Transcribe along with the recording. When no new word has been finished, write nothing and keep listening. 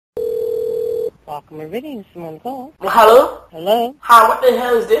Park Meridian, someone call. Hello? Hello? Hi, what the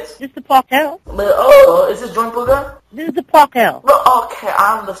hell is this? This is the Park House. Is this Joint Booger? This is the Park House. Okay,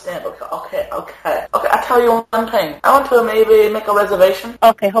 I understand. Okay, I tell you one thing. I want to maybe make a reservation.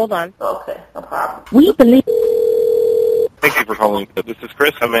 Okay, hold on. Okay, no problem. We believe... Thank you for calling. This is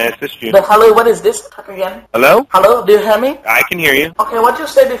Chris. How may I assist you? Hello, what is this? Talk again. Hello? Hello, do you hear me? I can hear you. Okay, what you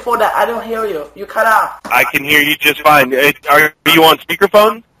say before that? I don't hear you. You cut off. I can hear you just fine. Are you on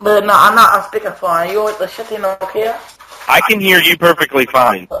speakerphone? But no, I'm not on speakerphone. Are you with the shitty Nokia? I can hear you perfectly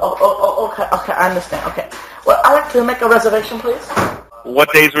fine. Okay, I understand. Okay. Well, I'd like to make a reservation, please.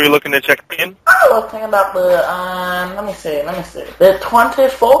 What days were you looking to check in? I was thinking about the, let me see. The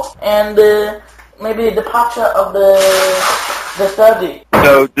 24th and maybe departure of the 30th.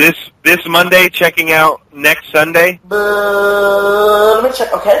 So this Monday, checking out next Sunday? Let me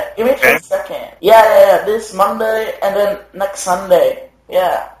check, okay? Give me a second. Yeah, this Monday and then next Sunday.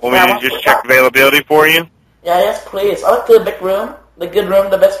 Yeah. Want me to just check availability for you? Yeah, yes, please. I like the big room, the good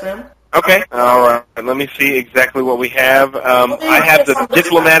room, the best room. Okay. All right. Let me see exactly what we have. I have the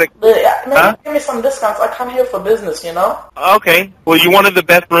diplomatic... Give me some discounts. I come here for business, you know? Okay. Well, you wanted the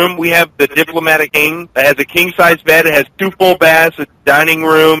best room. We have the diplomatic king that has a king-size bed. It has 2 full baths, a dining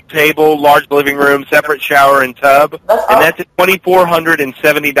room, table, large living room, separate shower and tub. That's at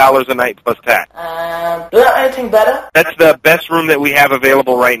 $2,470 a night plus tax. Do you have anything better? That's the best room that we have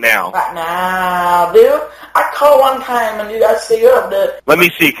available right now. Right now, dude? I called one time and you guys say you're up there. Let me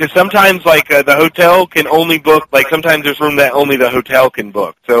see, because sometimes, like, the hotel can only book, like, sometimes there's room that only the hotel can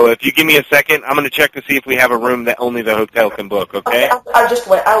book. So if you give me a second, I'm going to check to see if we have a room that only the hotel can book, okay? I'll just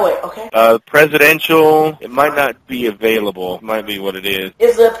wait. I'll wait, okay? Presidential, it might not be available. It might be what it is.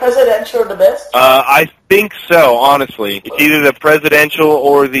 Is the presidential the best? I think so, honestly. It's either the presidential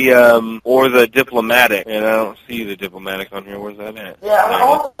or the diplomatic. And I don't see the diplomatic on here. Where's that at? Yeah, I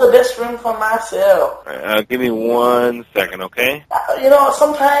want the best room for myself. All right, give me 1 second, okay? You know,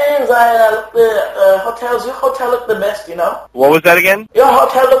 sometimes I look the hotels. Your hotel look the best, you know? What was that again? Your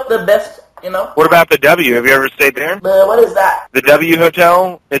hotel look the best, you know? What about the W? Have you ever stayed there? What is that? The W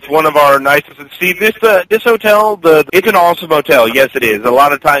Hotel. It's one of our nicest. See, this hotel, it's an awesome hotel. Yes, it is. A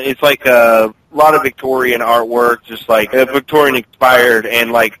lot of time, it's like a lot of Victorian artwork, just like Victorian inspired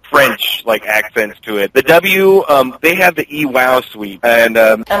and like French like accents to it. The W, they have the E-Wow suite, and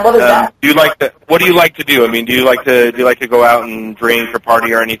what is that? What do you like to do? I mean, do you like to go out and drink or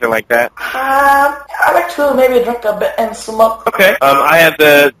party or anything like that? I like to maybe drink a bit and smoke. Okay. I have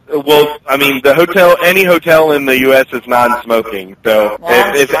the hotel. Any hotel in the U.S. is non-smoking. So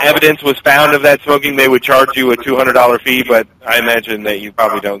if evidence was found of that smoking, they would charge you a $200 fee. But I imagine that you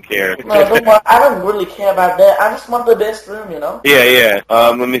probably don't care. No, don't worry. I don't really care about that. I just want the best room, you know? Yeah.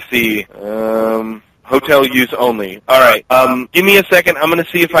 Let me see. Hotel use only. All right. Give me a second. I'm going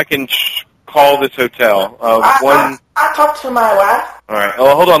to see if I can call this hotel. I talked to my wife. All right.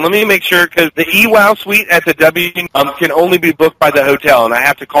 Oh, hold on. Let me make sure, because the E-Wow suite at the W can only be booked by the hotel, and I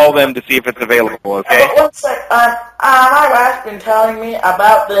have to call them to see if it's available, okay? One sec. My wife's been telling me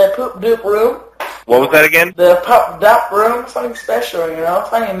about the Poop Duke room. What was that again? The Pup Duck room, something special, you know,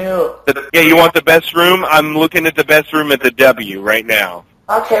 something new. Yeah, you want the best room? I'm looking at the best room at the W right now.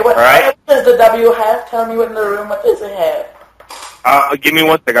 Okay, what does the W have? Tell me what in the room, what does it have? Give me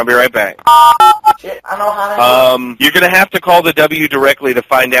 1 second. I'll be right back. Shit, I know how to you're going to have to call the W directly to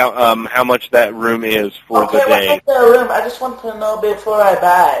find out how much that room is for the day. What's the room? I just want to know before I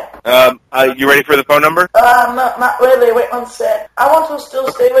buy. You ready for the phone number? No, not really. Wait 1 sec. I want to still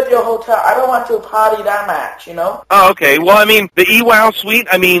stay with your hotel. I don't want to party that much, you know? Oh, okay. Well, I mean, the E-Wow suite,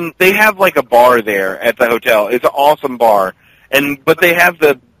 I mean, they have like a bar there at the hotel. It's an awesome bar. But they have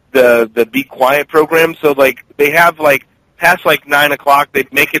the Be Quiet program, so like they have like past like 9 o'clock, they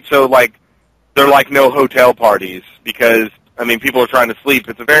make it so like they're like no hotel parties because, I mean, people are trying to sleep.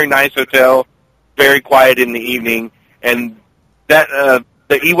 It's a very nice hotel, very quiet in the evening, and that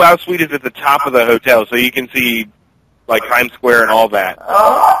the E-Wow suite is at the top of the hotel, so you can see like Times Square and all that.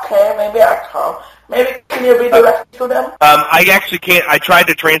 Oh, okay. Maybe I'll call. Maybe can you redirect to them? I actually can't. I tried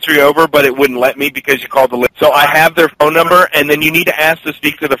to transfer you over, but it wouldn't let me because you called the list. So I have their phone number, and then you need to ask to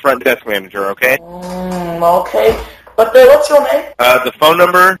speak to the front desk manager, okay? Okay. But what's your name? The phone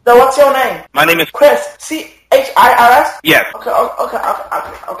number. What's your name? My name is Chris. C-H-I-R-S? Yes.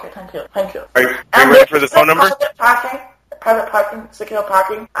 Okay, thank you. Are you ready for the phone number? Private parking, secure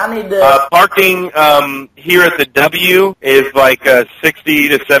parking. I need the... Parking here at the W is like $60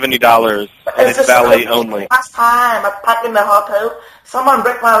 to $70, and it's valet only. Last time I parked in the hotel, someone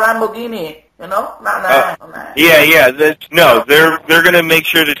broke my Lamborghini. You know? Yeah. They're gonna make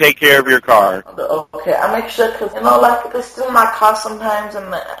sure to take care of your car. Okay, I make sure because like they steal my car sometimes,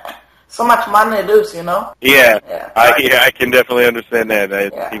 and so much money to lose, you know? Yeah. Yeah. I can definitely understand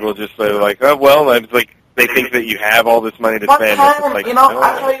that. People just say like, oh, well, it's like they think that you have all this money to spend. One time, like, you know, no.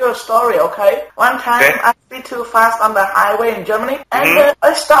 I'll tell you a story, okay? One time, Okay. I speed too fast on the highway in Germany, and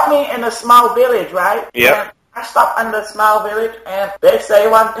they stopped me in a small village, right? Yep. And I stopped in the small village, and they say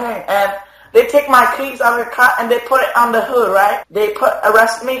one thing, and they take my keys out of the car, and they put it on the hood, right? They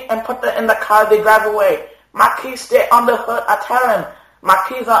arrest me and put it in the car, they drive away. My keys stay on the hood, I tell them, my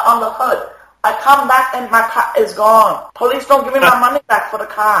keys are on the hood. I come back and my car is gone. Police don't give me my money back for the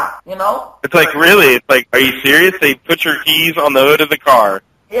car, you know? It's like, really? It's like, are you serious? They put your keys on the hood of the car.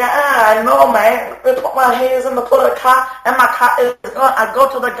 Yeah, I know, man. They put my keys in the hood of the car, and my car is gone. I go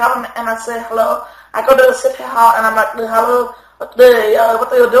to the government and I say hello. I go to the city hall and I'm like, hello, what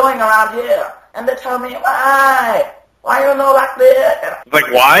are you doing around here? And they tell me, why? Why you know like that? It's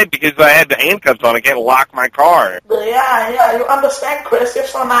like, why? Because I had the handcuffs on. I can't lock my car. Yeah, you understand, Chris. You're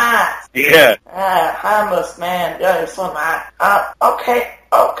so nice. Yeah. Yeah, I understand. Yeah, you're so nice. Okay.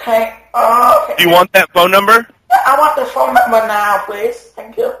 Do you want that phone number? Yeah, I want the phone number now, please.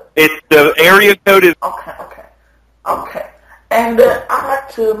 Thank you. It's the area code is... Okay. And I'd like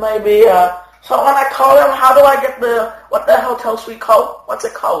to maybe, so when I call them, how do I get what the hotel suite code? What's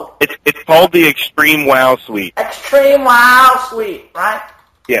it called? It's called the Extreme Wow Suite. Extreme Wow Suite, right?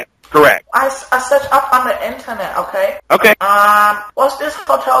 Yeah, correct. I searched up on the internet, okay? Okay. What's this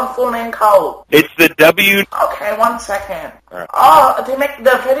hotel full name called? It's the W... Okay, 1 second. Right. Oh, they make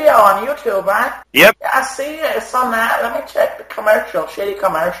the video on YouTube, right? Yep. Yeah, I see it. It's on that. Let me check the commercial, shady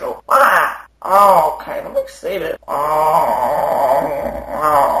commercial. Wow. Oh, okay, let me see this. Oh.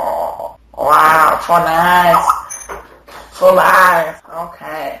 Wow, so nice. So nice.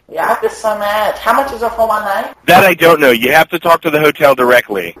 Okay. Yeah, it's so nice. How much is it for 1 night? That I don't know. You have to talk to the hotel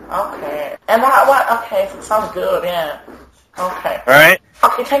directly. Okay. And what? Okay, so sounds good, yeah. Okay. All right?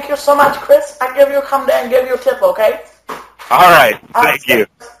 Okay, thank you so much, Chris. Come there and give you a tip, okay? All right. Thank you.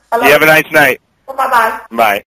 You have a nice night. Bye-bye. Bye.